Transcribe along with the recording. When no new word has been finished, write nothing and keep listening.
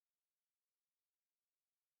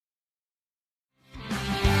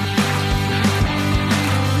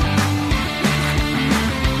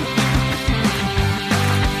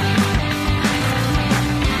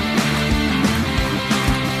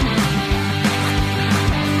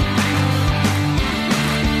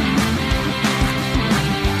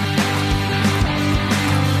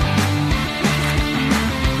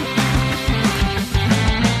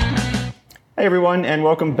Hi, everyone, and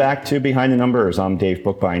welcome back to Behind the Numbers. I'm Dave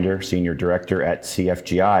Bookbinder, Senior Director at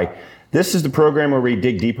CFGI. This is the program where we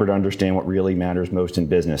dig deeper to understand what really matters most in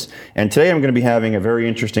business. And today I'm going to be having a very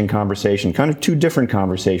interesting conversation, kind of two different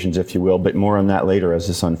conversations, if you will, but more on that later as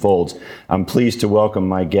this unfolds. I'm pleased to welcome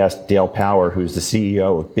my guest, Dale Power, who's the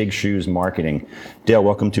CEO of Big Shoes Marketing. Dale,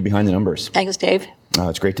 welcome to Behind the Numbers. Thanks, Dave.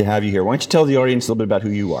 It's great to have you here. Why don't you tell the audience a little bit about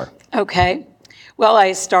who you are? Okay. Well,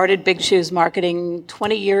 I started Big Shoes Marketing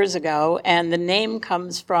 20 years ago, and the name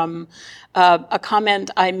comes from a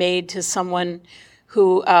comment I made to someone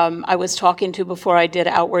who I was talking to before I did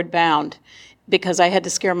Outward Bound, because I had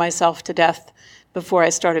to scare myself to death before I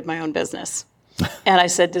started my own business. And I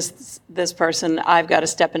said to this person, I've got to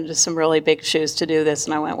step into some really big shoes to do this.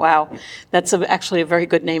 And I went, wow, that's actually a very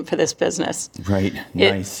good name for this business. Right,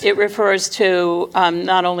 nice. It refers to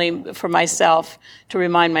not only for myself, to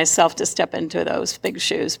remind myself to step into those big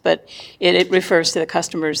shoes, but it refers to the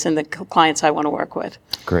customers and the clients I want to work with.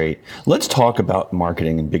 Great. Let's talk about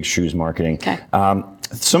marketing and Big Shoes Marketing. Okay.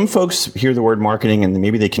 Some folks hear the word marketing and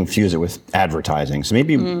maybe they confuse it with advertising. So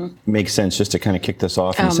maybe it makes sense just to kind of kick this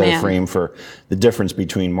off and set a frame for the difference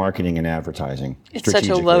between marketing and advertising. It's such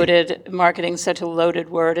a loaded, marketing, such a loaded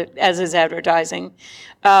word, as is advertising.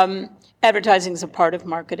 Advertising is a part of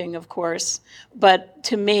marketing, of course, but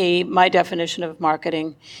to me, my definition of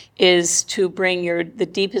marketing is to bring the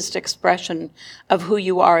deepest expression of who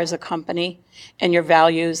you are as a company and your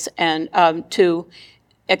values, and to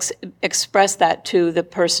express that to the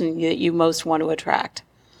person that you most want to attract,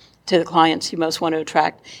 to the clients you most want to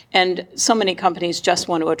attract. And so many companies just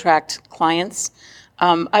want to attract clients.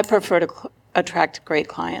 I prefer to attract great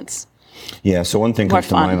clients. Yeah, so one thing comes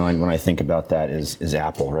to my mind when I think about that is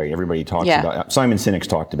Apple, right? Everybody talks about, Simon Sinek's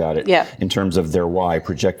talked about it in terms of their why,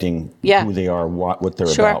 projecting who they are, what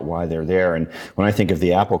they're about, why they're there. And when I think of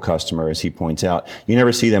the Apple customer, as he points out, you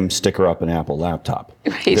never see them sticker up an Apple laptop.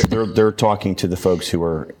 Right. They're talking to the folks who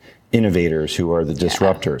are innovators, who are the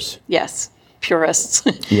disruptors. Yes, purists.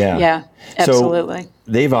 Yeah, absolutely. So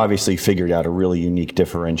they've obviously figured out a really unique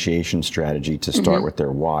differentiation strategy to start with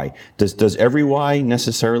their why. Does every why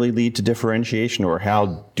necessarily lead to differentiation, or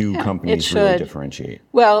how do companies really differentiate?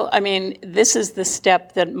 Well, I mean, this is the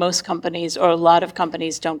step that most companies, or a lot of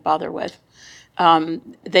companies, don't bother with.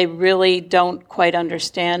 They really don't quite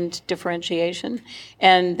understand differentiation,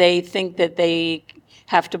 and they think that they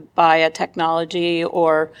have to buy a technology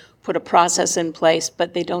or put a process in place,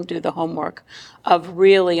 but they don't do the homework of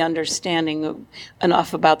really understanding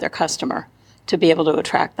enough about their customer to be able to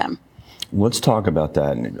attract them. Let's talk about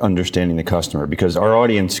that, understanding the customer, because our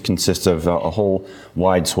audience consists of a whole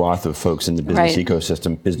wide swath of folks in the business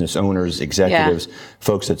ecosystem, business owners, executives,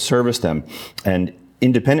 folks that service them. And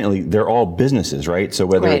independently, they're all businesses, right? So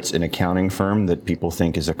whether it's an accounting firm that people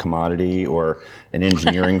think is a commodity or an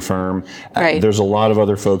engineering firm, there's a lot of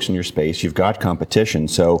other folks in your space. You've got competition.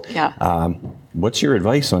 So what's your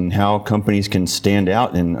advice on how companies can stand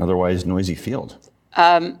out in an otherwise noisy field?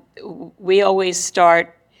 We always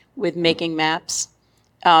start with making maps.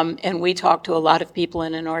 And we talk to a lot of people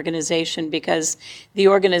in an organization, because the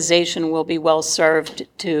organization will be well served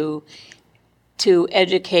to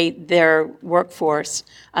educate their workforce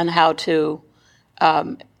on how to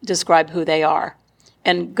describe who they are.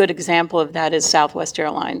 And a good example of that is Southwest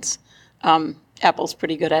Airlines. Apple's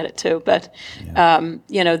pretty good at it too, but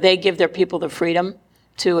they give their people the freedom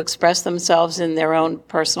to express themselves in their own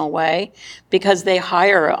personal way, because they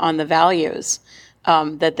hire on the values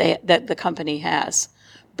that the company has.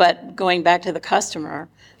 But going back to the customer,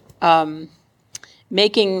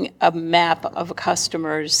 making a map of a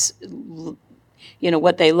customer's,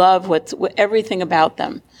 what they love, everything about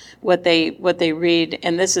them, what they read,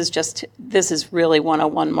 and this is really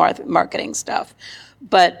 101 marketing stuff.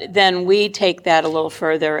 But then we take that a little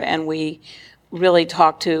further, and we really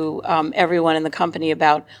talk to everyone in the company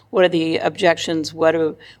about what are the objections, what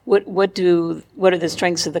are the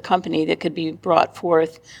strengths of the company that could be brought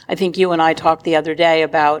forth. I think you and I talked the other day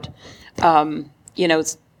about,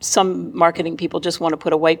 some marketing people just want to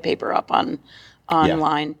put a white paper up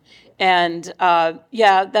online. And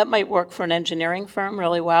that might work for an engineering firm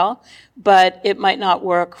really well, but it might not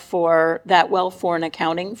work for an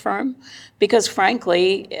accounting firm, because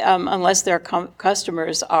frankly, unless their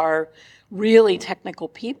customers are really technical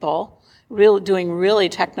people, doing really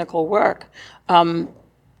technical work,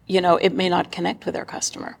 it may not connect with their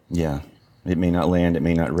customer. Yeah, it may not land, it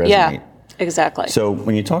may not resonate. Yeah. Exactly. So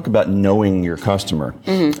when you talk about knowing your customer,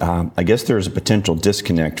 I guess there's a potential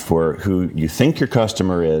disconnect for who you think your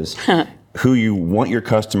customer is, who you want your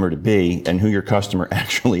customer to be, and who your customer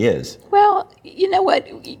actually is. Well, You know what?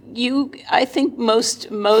 I think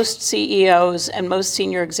most CEOs and most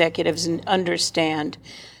senior executives understand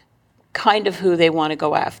kind of who they want to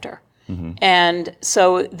go after. And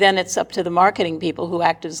so then it's up to the marketing people who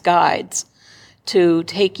act as guides to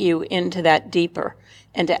take you into that deeper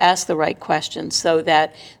and to ask the right questions, so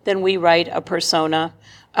that then we write a persona.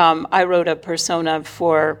 I wrote a persona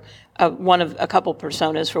for a couple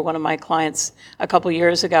personas for one of my clients a couple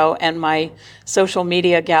years ago, and my social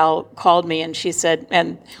media gal called me and she said,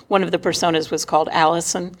 and one of the personas was called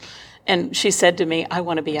Allison, and she said to me, I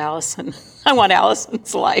want to be Allison. I want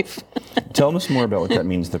Allison's life. Tell us more about what that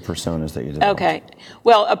means, the personas that you developed. Okay.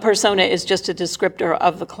 Well, a persona is just a descriptor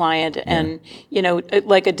of the client and,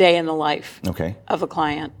 like a day in the life of a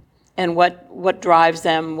client. And what drives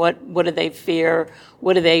them, what do they fear,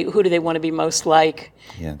 who do they want to be most like?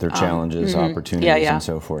 Yeah, their challenges, opportunities, and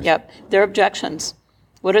so forth. Yep. Their objections.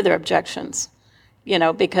 What are their objections?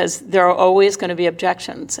 Because there are always going to be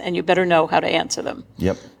objections, and you better know how to answer them.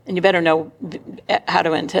 Yep. And you better know how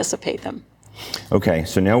to anticipate them. Okay,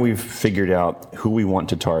 so now we've figured out who we want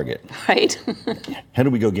to target. Right. How do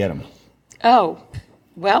we go get them? Oh,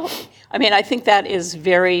 well, I mean, I think that is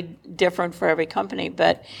very different for every company,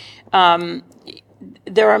 but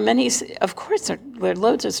there are many, of course, there are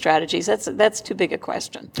loads of strategies. That's too big a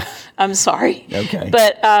question. I'm sorry. Okay.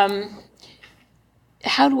 But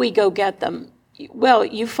how do we go get them? Well,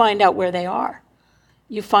 you find out where they are.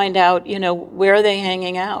 You find out, where are they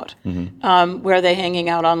hanging out? Where are they hanging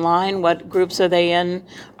out online? What groups are they in?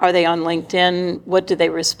 Are they on LinkedIn? What do they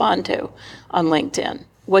respond to on LinkedIn?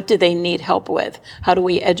 What do they need help with? How do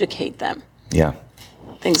we educate them? Yeah.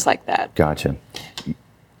 Things like that. Gotcha.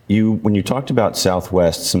 When you talked about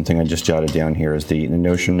Southwest, something I just jotted down here is the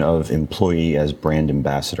notion of employee as brand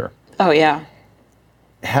ambassador. Oh, yeah.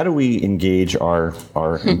 How do we engage our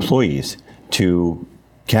employees to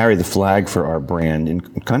carry the flag for our brand in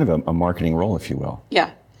kind of a marketing role, if you will?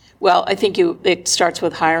 Yeah. Well, I think it starts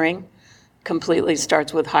with hiring. Completely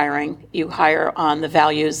starts with hiring. You hire on the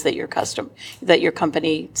values that your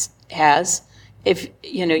company has. If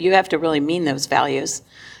you have to really mean those values.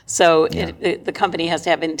 So the company has to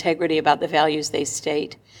have integrity about the values they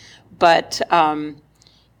state. But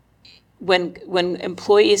when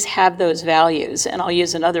employees have those values, and I'll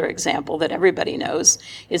use another example that everybody knows,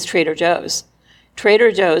 is Trader Joe's.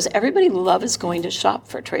 Trader Joe's, everybody loves going to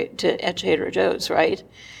shop at Trader Joe's, right?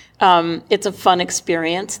 It's a fun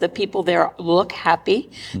experience. The people there look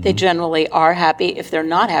happy. They generally are happy. If they're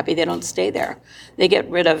not happy, they don't stay there. They get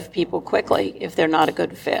rid of people quickly if they're not a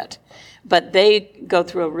good fit. But they go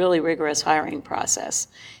through a really rigorous hiring process.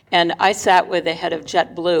 And I sat with the head of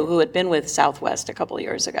JetBlue, who had been with Southwest a couple of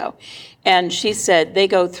years ago, and she said they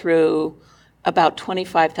go through about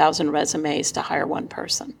 25,000 resumes to hire one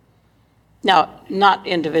person. Now, not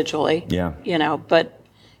individually, but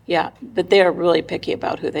they're really picky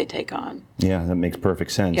about who they take on. Yeah, that makes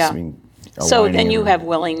perfect sense. Yeah. I mean, so then you have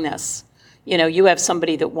willingness. You have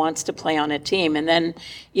somebody that wants to play on a team, and then,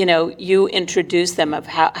 you introduce them of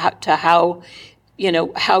how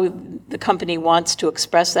the company wants to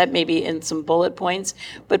express that, maybe in some bullet points,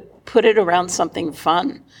 but put it around something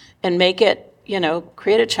fun and make it,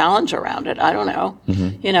 create a challenge around it. I don't know.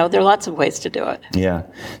 There are lots of ways to do it. Yeah.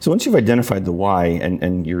 So once you've identified the why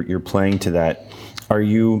and you're playing to that, are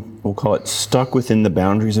you, we'll call it, stuck within the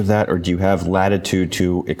boundaries of that, or do you have latitude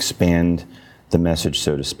to expand the message,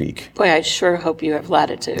 so to speak? Boy, I sure hope you have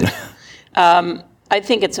latitude. I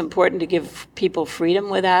think it's important to give people freedom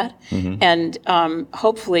with that, and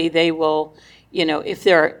hopefully they will, if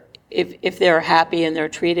they're happy and they're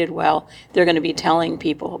treated well, they're going to be telling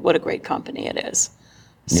people what a great company it is.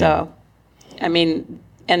 So, I mean,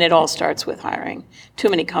 and it all starts with hiring. Too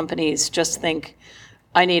many companies just think,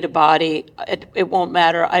 I need a body. It won't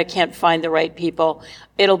matter. I can't find the right people.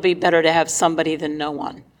 It'll be better to have somebody than no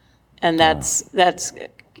one, and that's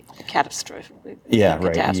catastrophe. Yeah,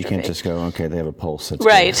 right. You can't just go, okay, they have a pulse. That's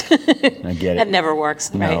right. I get it. That never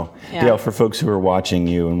works. No. Right. Yeah. Dale, for folks who are watching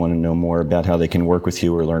you and want to know more about how they can work with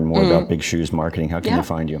you or learn more about Big Shoes Marketing, how can they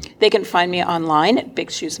find you? They can find me online at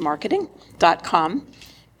bigshoesmarketing.com.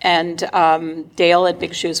 And Dale at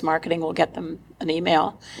Big Shoes Marketing will get them an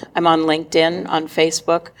email. I'm on LinkedIn, on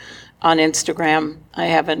Facebook, on Instagram. I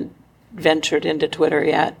haven't ventured into Twitter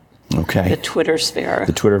yet. Okay. The Twitter sphere.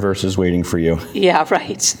 The Twitterverse is waiting for you. Yeah,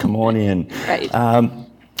 right. Come on in. Right.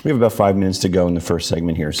 We have about 5 minutes to go in the first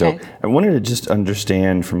segment here. So I wanted to just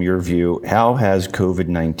understand from your view, how has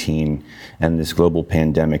COVID-19 and this global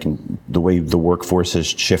pandemic and the way the workforce has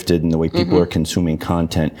shifted and the way people are consuming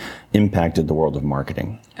content impacted the world of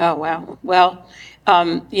marketing? Oh, wow. Well,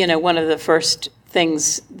 one of the first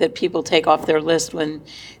things that people take off their list when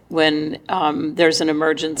there's an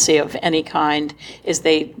emergency of any kind is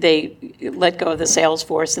they let go of the sales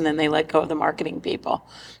force and then they let go of the marketing people.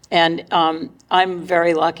 And I'm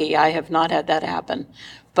very lucky. I have not had that happen,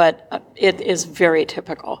 but it is very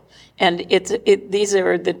typical. And these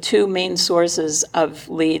are the two main sources of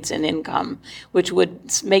leads and income, which would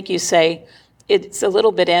make you say it's a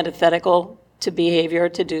little bit antithetical to behavior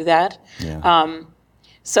to do that. Yeah.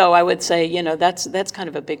 So I would say, that's kind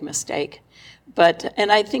of a big mistake.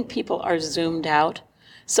 And I think people are zoomed out.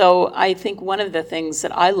 So I think one of the things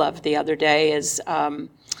that I loved the other day is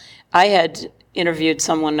I had interviewed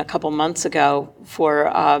someone a couple months ago for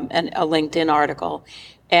a LinkedIn article,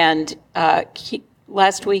 and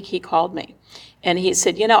last week he called me. And he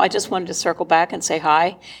said, I just wanted to circle back and say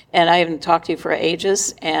hi, and I haven't talked to you for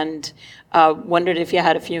ages, and wondered if you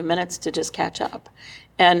had a few minutes to just catch up.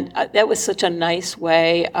 And that was such a nice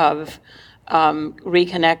way of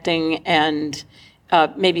reconnecting and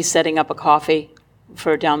maybe setting up a coffee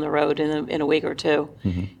for down the road in a week or two.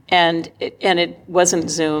 Mm-hmm. And it wasn't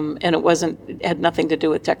Zoom, and it had nothing to do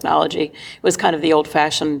with technology. It was kind of the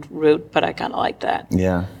old-fashioned route, but I kind of liked that.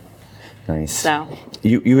 Yeah. Nice. So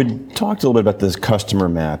you had talked a little bit about this customer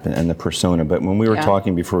map and the persona, but when we were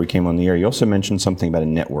talking before we came on the air, you also mentioned something about a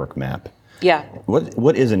network map. Yeah.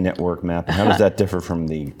 What is a network map, and how does that differ from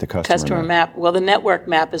the customer map? Well, the network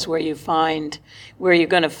map is where you're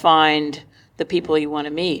going to find the people you want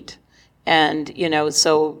to meet. And,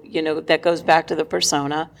 that goes back to the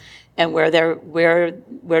persona and where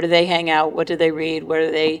do they hang out? What do they read?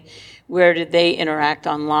 Where do they interact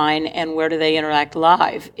online, and where do they interact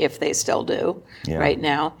live, if they still do right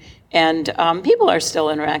now? And people are still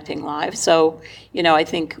interacting live. So, I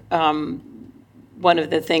think one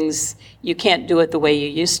of the things, you can't do it the way you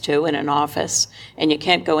used to in an office, and you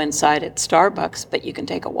can't go inside at Starbucks, but you can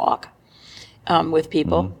take a walk with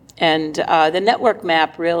people. Mm-hmm. And the network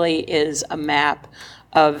map really is a map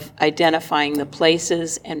of identifying the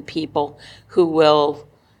places and people who will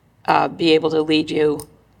be able to lead you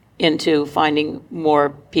into finding more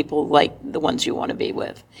people like the ones you want to be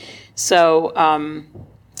with. So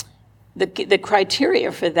the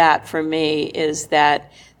criteria for that, for me, is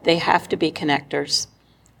that they have to be connectors.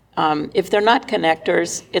 If they're not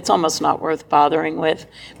connectors, it's almost not worth bothering with,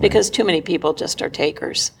 because too many people just are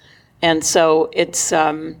takers. And so it's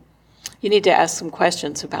you need to ask some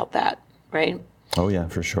questions about that, right? Oh yeah,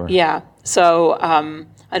 for sure. Yeah. So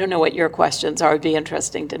I don't know what your questions are. It'd be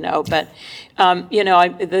interesting to know. But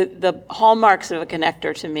the hallmarks of a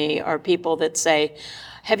connector to me are people that say,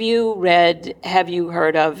 "Have you read? Have you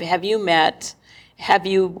heard of? Have you met? Have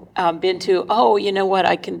you been to? Oh, you know what?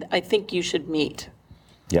 I think you should meet."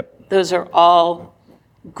 Yep. Those are all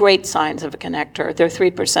great signs of a connector. They're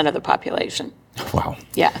 3% of the population. Wow.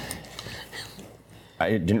 Yeah.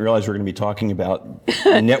 I didn't realize we were going to be talking about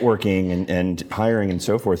networking and hiring and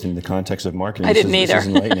so forth in the context of marketing. I didn't either. This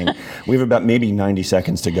is enlightening. We have about maybe 90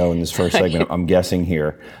 seconds to go in this first segment, I'm guessing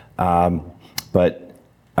here. But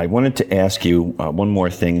I wanted to ask you one more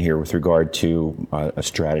thing here with regard to a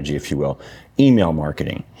strategy, if you will. Email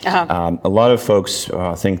marketing. Uh-huh. A lot of folks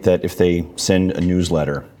think that if they send a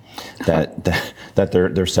newsletter, that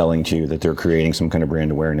they're selling to you, that they're creating some kind of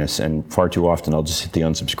brand awareness, and far too often I'll just hit the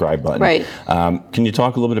unsubscribe button. Right. Can you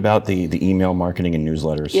talk a little bit about the email marketing and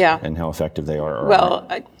newsletters and how effective they are? Well,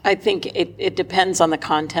 I think it depends on the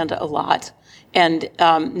content a lot, and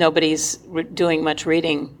nobody's doing much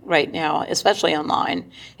reading right now, especially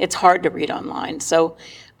online. It's hard to read online. So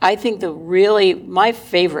I think my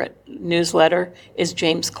favorite newsletter is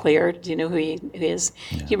James Clear. Do you know who he is?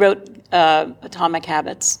 Yeah. He wrote Atomic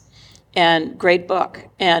Habits, and great book.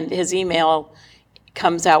 And his email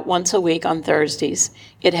comes out once a week on Thursdays.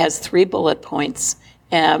 It has 3 bullet points,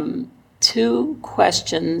 2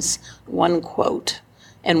 questions, 1 quote,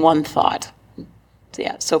 and 1 thought.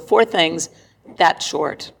 So 4 things, that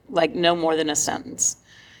short, like no more than a sentence.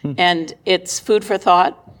 And it's food for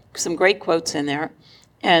thought, some great quotes in there.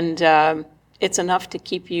 And it's enough to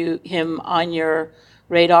keep him on your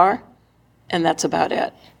radar, and that's about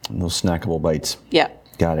it. And those snackable bites. Yeah.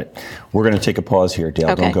 Got it. We're going to take a pause here,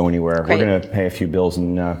 Dale. Okay. Don't go anywhere. Great. We're going to pay a few bills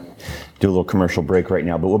and do a little commercial break right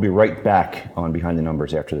now, but we'll be right back on Behind the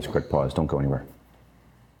Numbers after this quick pause. Don't go anywhere.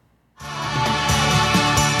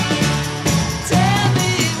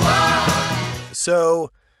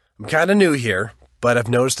 So, I'm kind of new here, but I've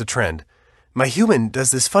noticed a trend. My human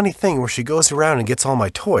does this funny thing where she goes around and gets all my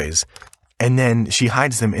toys, and then she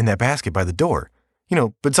hides them in that basket by the door.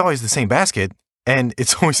 But it's always the same basket, and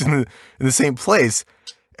it's always in the same place.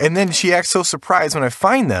 And then she acts so surprised when I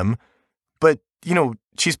find them, but,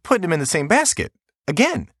 she's putting them in the same basket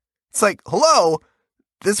again. It's like, hello,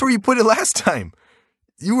 that's where you put it last time.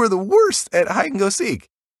 You were the worst at hide and go seek.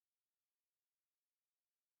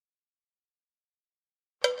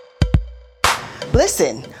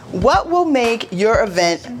 Listen, what will make your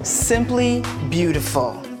event simply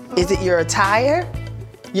beautiful? Is it your attire,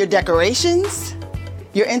 your decorations,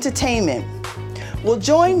 your entertainment? Well,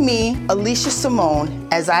 join me, Alicia Simone,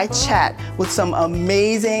 as I chat with some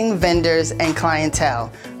amazing vendors and clientele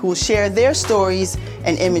who will share their stories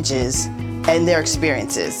and images and their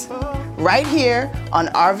experiences. Right here on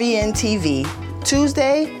RVN TV,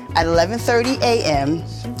 Tuesday at 11:30 a.m.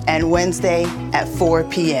 and Wednesday at 4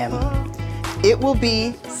 p.m. It will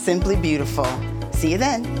be simply beautiful. See you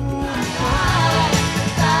then.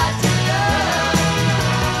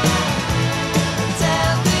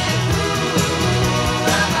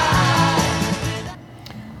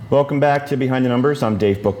 Welcome back to Behind the Numbers. I'm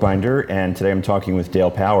Dave Bookbinder, and today I'm talking with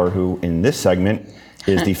Dale Power, who in this segment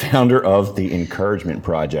is the founder of the Encouragement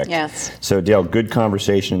Project. Yes. So Dale, good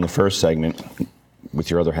conversation in the first segment with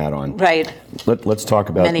your other hat on. Right. Let's talk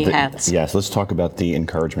about Many hats. Yes, let's talk about the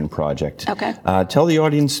Encouragement Project. Okay. Tell the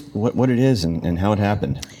audience what it is and how it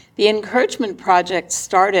happened. The Encouragement Project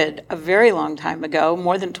started a very long time ago,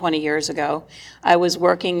 more than 20 years ago. I was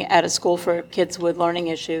working at a school for kids with learning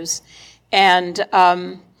issues, and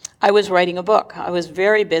I was writing a book. I was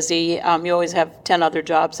very busy. You always have 10 other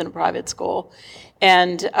jobs in a private school.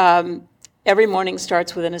 And every morning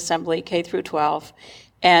starts with an assembly, K through 12.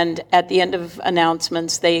 And at the end of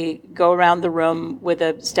announcements, they go around the room with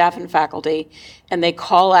the staff and faculty, and they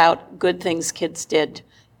call out good things kids did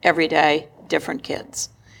every day, different kids.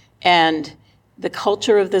 And the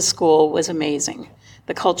culture of the school was amazing.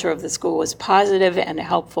 The culture of the school was positive and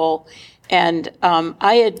helpful. And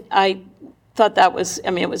I thought that was,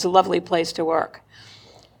 it was a lovely place to work.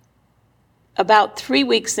 About 3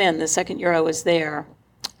 weeks in, the second year I was there,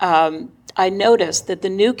 I noticed that the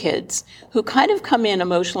new kids, who kind of come in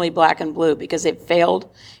emotionally black and blue because they've failed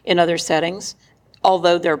in other settings,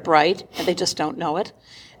 although they're bright and they just don't know it,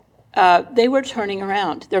 they were turning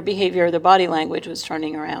around. Their behavior, their body language was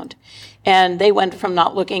turning around. And they went from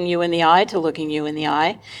not looking you in the eye to looking you in the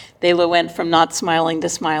eye. They went from not smiling to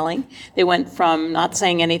smiling. They went from not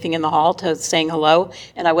saying anything in the hall to saying hello.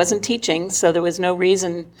 And I wasn't teaching, so there was no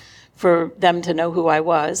reason for them to know who I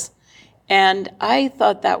was. And I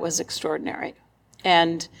thought that was extraordinary.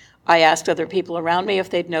 And I asked other people around me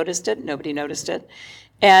if they'd noticed it. Nobody noticed it.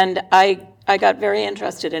 And I got very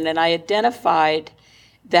interested in it. I identified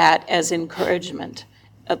that as encouragement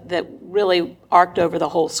that really arced over the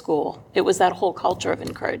whole school. It was that whole culture of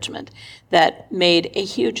encouragement that made a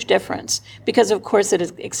huge difference because, of course, it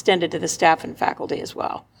is extended to the staff and faculty as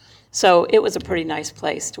well. So it was a pretty nice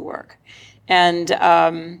place to work. And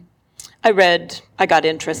I got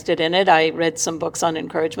interested in it. I read some books on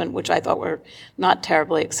encouragement, which I thought were not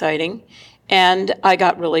terribly exciting. And I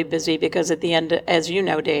got really busy because at the end, as you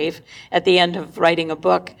know, Dave, at the end of writing a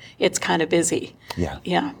book, it's kind of busy. Yeah.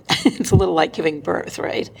 Yeah. It's a little like giving birth,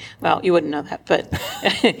 right? Well, you wouldn't know that, but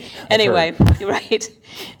anyway, right.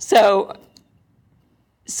 So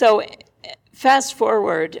fast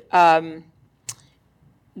forward,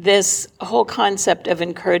 this whole concept of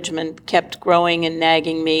encouragement kept growing and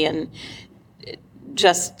nagging me and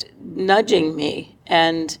just nudging me.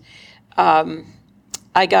 And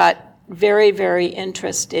I got very, very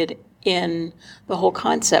interested in the whole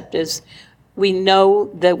concept is we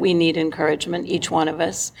know that we need encouragement, each one of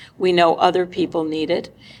us. We know other people need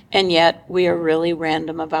it, and yet we are really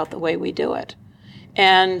random about the way we do it.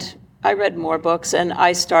 And I read more books, and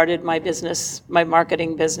I started my business, my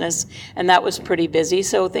marketing business, and that was pretty busy,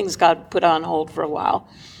 so things got put on hold for a while.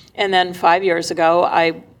 And then 5 years ago,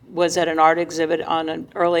 I was at an art exhibit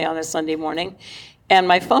early on a Sunday morning, and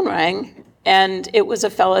my phone rang, and it was a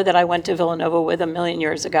fellow that I went to Villanova with a million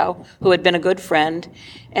years ago who had been a good friend.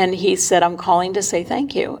 And he said, I'm calling to say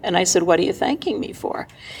thank you. And I said, what are you thanking me for?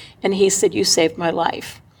 And he said, you saved my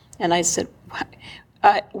life. And I said,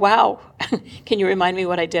 wow, can you remind me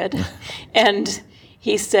what I did? And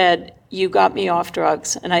he said, you got me off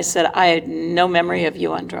drugs. And I said, I had no memory of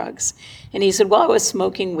you on drugs. And he said, well, I was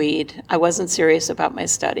smoking weed. I wasn't serious about my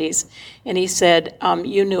studies. And he said,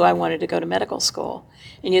 you knew I wanted to go to medical school.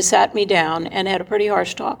 And you sat me down and had a pretty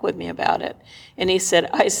harsh talk with me about it. And he said,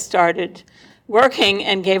 I started working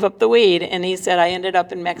and gave up the weed. And he said, I ended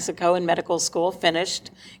up in Mexico in medical school,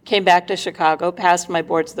 finished, came back to Chicago, passed my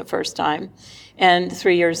boards the first time. And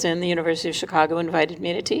 3 years in, the University of Chicago invited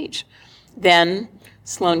me to teach. Then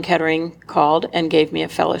Sloan Kettering called and gave me a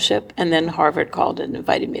fellowship. And then Harvard called and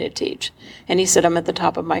invited me to teach. And he said, I'm at the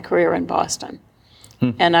top of my career in Boston.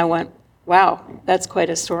 And I went, wow, that's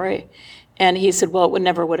quite a story. And he said, well, it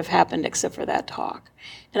never would have happened except for that talk.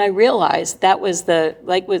 And I realized that was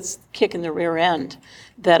was kick in the rear end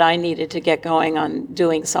that I needed to get going on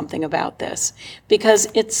doing something about this, because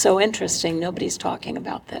it's so interesting. Nobody's talking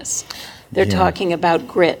about this. They're talking about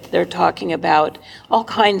grit. They're talking about all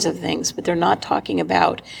kinds of things, but they're not talking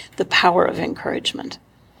about the power of encouragement.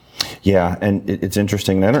 Yeah, and it's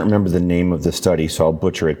interesting. I don't remember the name of the study, so I'll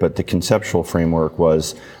butcher it, but the conceptual framework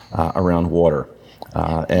was around water.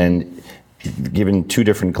 And given two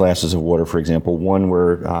different glasses of water, for example, one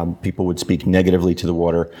where people would speak negatively to the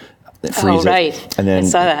water, freeze right. it, and then I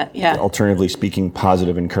saw that. Yeah. Alternatively speaking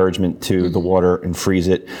positive encouragement to the water and freeze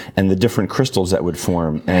it, and the different crystals that would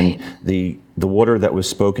form. And the water that was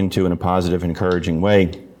spoken to in a positive, encouraging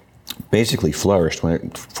way basically flourished when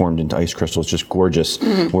it formed into ice crystals, just gorgeous,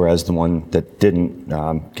 whereas the one that didn't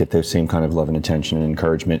get the same kind of love and attention and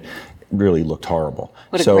encouragement really looked horrible.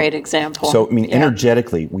 What a great example. So, I mean,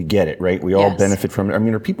 energetically, we get it, right? We all benefit from it. I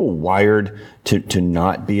mean, are people wired to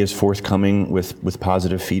not be as forthcoming with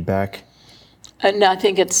positive feedback? No, I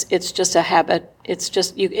think it's just a habit. It's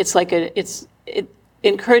just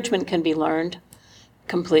encouragement can be learned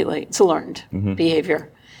completely. It's a learned behavior.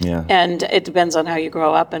 Yeah. And it depends on how you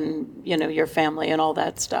grow up and, your family and all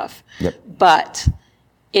that stuff. Yep. But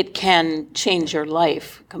it can change your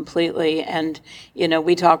life completely. And,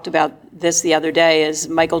 we talked about this the other day, as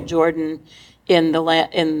Michael Jordan in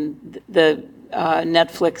the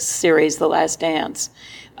Netflix series, The Last Dance,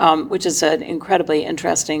 which is an incredibly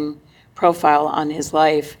interesting profile on his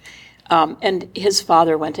life. And his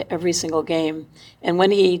father went to every single game. And when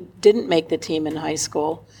he didn't make the team in high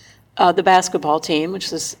school, the basketball team,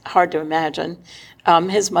 which is hard to imagine,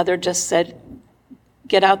 his mother just said,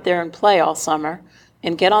 get out there and play all summer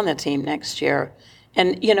and get on the team next year.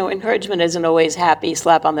 And, encouragement isn't always happy,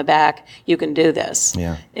 slap on the back, you can do this.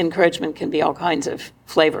 Yeah. Encouragement can be all kinds of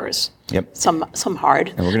flavors. Yep. Some hard.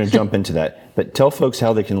 And we're going to jump into that. But tell folks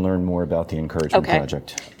how they can learn more about the Encouragement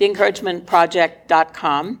Project.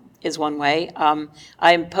 TheEncouragementProject.com is one way.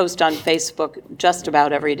 I post on Facebook just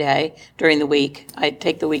about every day during the week. I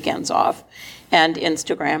take the weekends off. And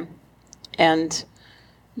Instagram. And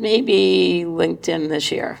maybe LinkedIn this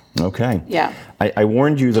year. Okay. Yeah. I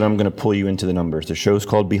warned you that I'm going to pull you into the numbers. The show's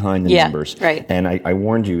called Behind the Numbers. Right. And I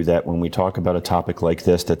warned you that when we talk about a topic like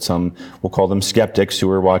this, that some, we'll call them skeptics who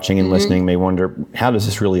are watching and listening, may wonder, how does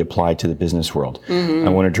this really apply to the business world? I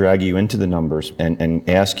want to drag you into the numbers and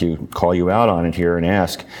ask you, call you out on it here and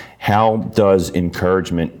ask, how does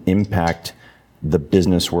encouragement impact the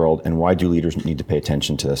business world, and why do leaders need to pay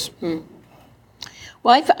attention to this?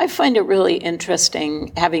 Well, I find it really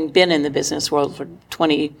interesting, having been in the business world for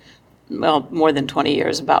more than 20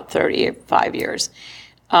 years, about 35 years.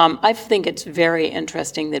 I think it's very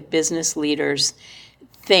interesting that business leaders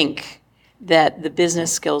think that the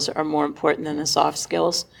business skills are more important than the soft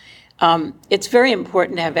skills. It's very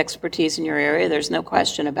important to have expertise in your area, there's no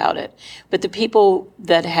question about it. But the people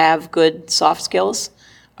that have good soft skills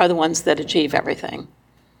are the ones that achieve everything.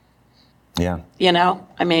 Yeah.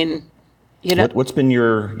 What's been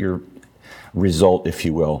your result, if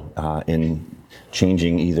you will, in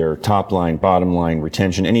changing either top line, bottom line,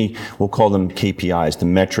 retention, we'll call them KPIs, the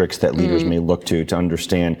metrics that leaders may look to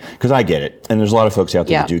understand, because I get it, and there's a lot of folks out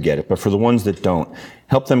there that do get it, but for the ones that don't,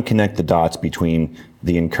 help them connect the dots between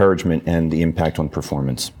the encouragement and the impact on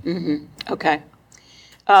performance. Okay.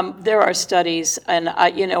 There are studies, and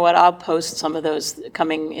I'll post some of those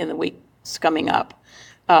coming in the weeks coming up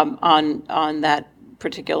on that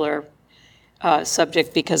particular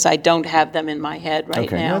subject, because I don't have them in my head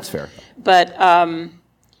right now. Okay, that's fair. But I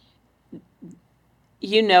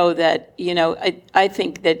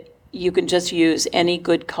think that you can just use any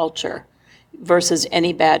good culture versus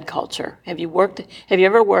any bad culture. Have you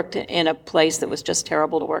ever worked in a place that was just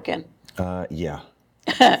terrible to work in? Yeah.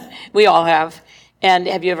 We all have. And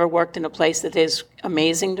have you ever worked in a place that is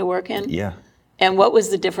amazing to work in? Yeah. And what was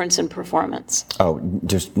the difference in performance? Oh,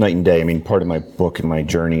 just night and day. I mean, part of my book and my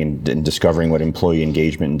journey in discovering what employee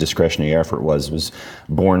engagement and discretionary effort was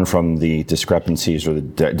born from the discrepancies or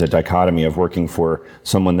the dichotomy of working for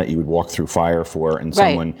someone that you would walk through fire for and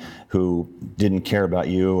someone who didn't care about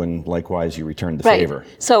you, and likewise you returned the favor.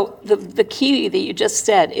 So the key that you just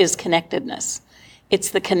said is connectedness. It's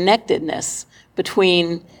the connectedness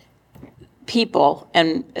between people,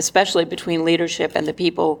 and especially between leadership and the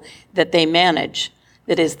people that they manage,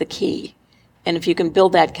 that is the key. And if you can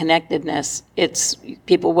build that connectedness,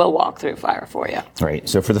 people will walk through fire for you. Right.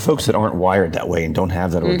 So for the folks that aren't wired that way and don't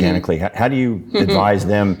have that organically, how do you advise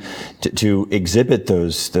them to exhibit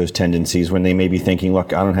those tendencies when they may be thinking,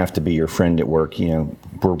 look, I don't have to be your friend at work,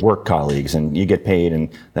 we're work colleagues and you get paid and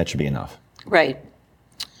that should be enough? Right.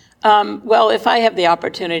 Well, if I have the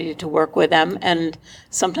opportunity to work with them, and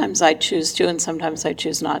sometimes I choose to, and sometimes I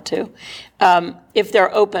choose not to, if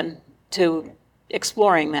they're open to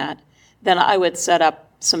exploring that, then I would set up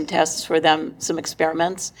some tests for them, some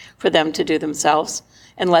experiments for them to do themselves,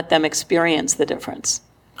 and let them experience the difference,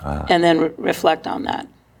 and then reflect on that.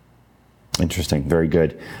 Interesting. Very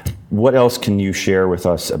good. What else can you share with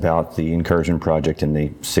us about the Encouragement Project in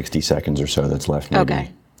the 60 seconds or so that's left? Maybe?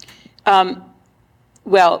 Okay.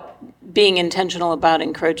 Well, being intentional about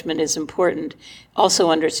encouragement is important. Also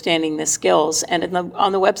understanding the skills. And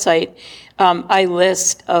on the website, I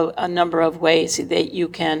list a number of ways that you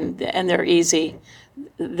can, and they're easy.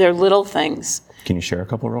 They're little things. Can you share a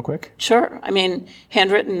couple real quick? Sure. I mean,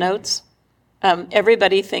 handwritten notes.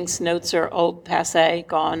 Everybody thinks notes are old, passé,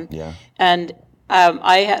 gone. Yeah. And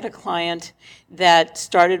I had a client that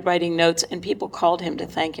started writing notes, and people called him to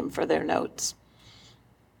thank him for their notes.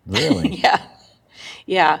 Really? Yeah.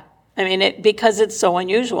 Yeah. I mean, because it's so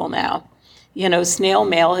unusual now. You know, snail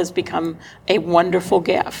mail has become a wonderful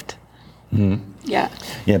gift. Mm-hmm. Yeah.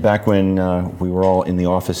 Yeah, back when we were all in the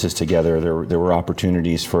offices together, there were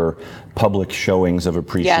opportunities for public showings of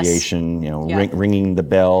appreciation, Yes. Ringing the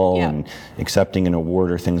bell Yeah. and accepting an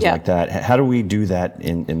award or things Yeah. like that. How do we do that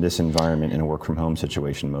in this environment, in a work from home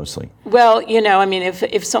situation mostly? Well, I mean,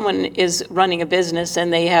 if someone is running a business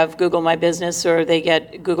and they have Google My Business or they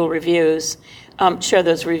get Google reviews, share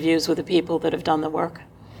those reviews with the people that have done the work.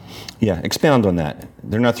 Yeah, expound on that.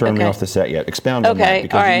 They're not throwing me Okay. off the set yet. Expound on that, Okay,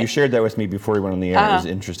 because all right. you shared that with me before we went on the air. It was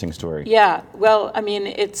an interesting story. Yeah, well, I mean,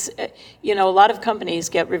 it's, a lot of companies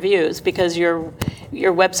get reviews because your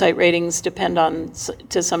website ratings depend on,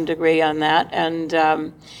 to some degree, on that.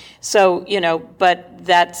 And so, but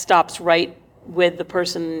that stops right with the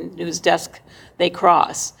person whose desk they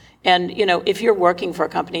cross. And, if you're working for a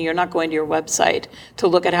company, you're not going to your website to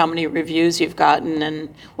look at how many reviews you've gotten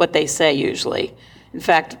and what they say usually. In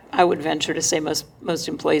fact, I would venture to say most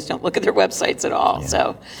employees don't look at their websites at all. Yeah.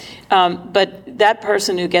 So, but that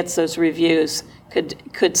person who gets those reviews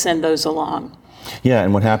could send those along. Yeah,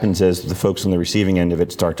 and what happens is the folks on the receiving end of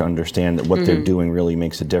it start to understand that what they're doing really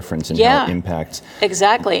makes a difference and how it impacts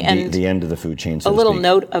exactly. And the end of the food chain, so a to little speak.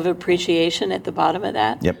 note of appreciation at the bottom of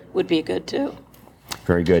that would be good too.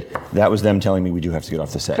 Very good. That was them telling me we do have to get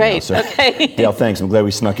off the set Great. now. So, okay. Dale, thanks. I'm glad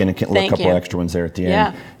we snuck in a couple extra ones there at the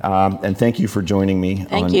end. Yeah. And thank you for joining me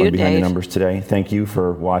on Behind Dave. the Numbers today. Thank you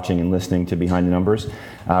for watching and listening to Behind the Numbers.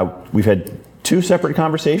 We've had two separate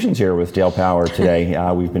conversations here with Dale Power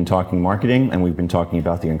today. We've been talking marketing, and we've been talking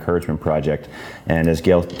about the Encouragement Project. And as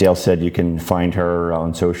Dale said, you can find her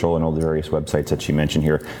on social and all the various websites that she mentioned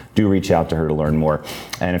here. Do reach out to her to learn more.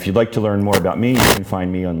 And if you'd like to learn more about me, you can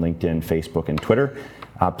find me on LinkedIn, Facebook, and Twitter.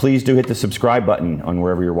 Please do hit the subscribe button on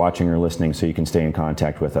wherever you're watching or listening so you can stay in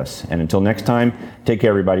contact with us. And until next time, take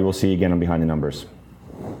care, everybody. We'll see you again on Behind the Numbers.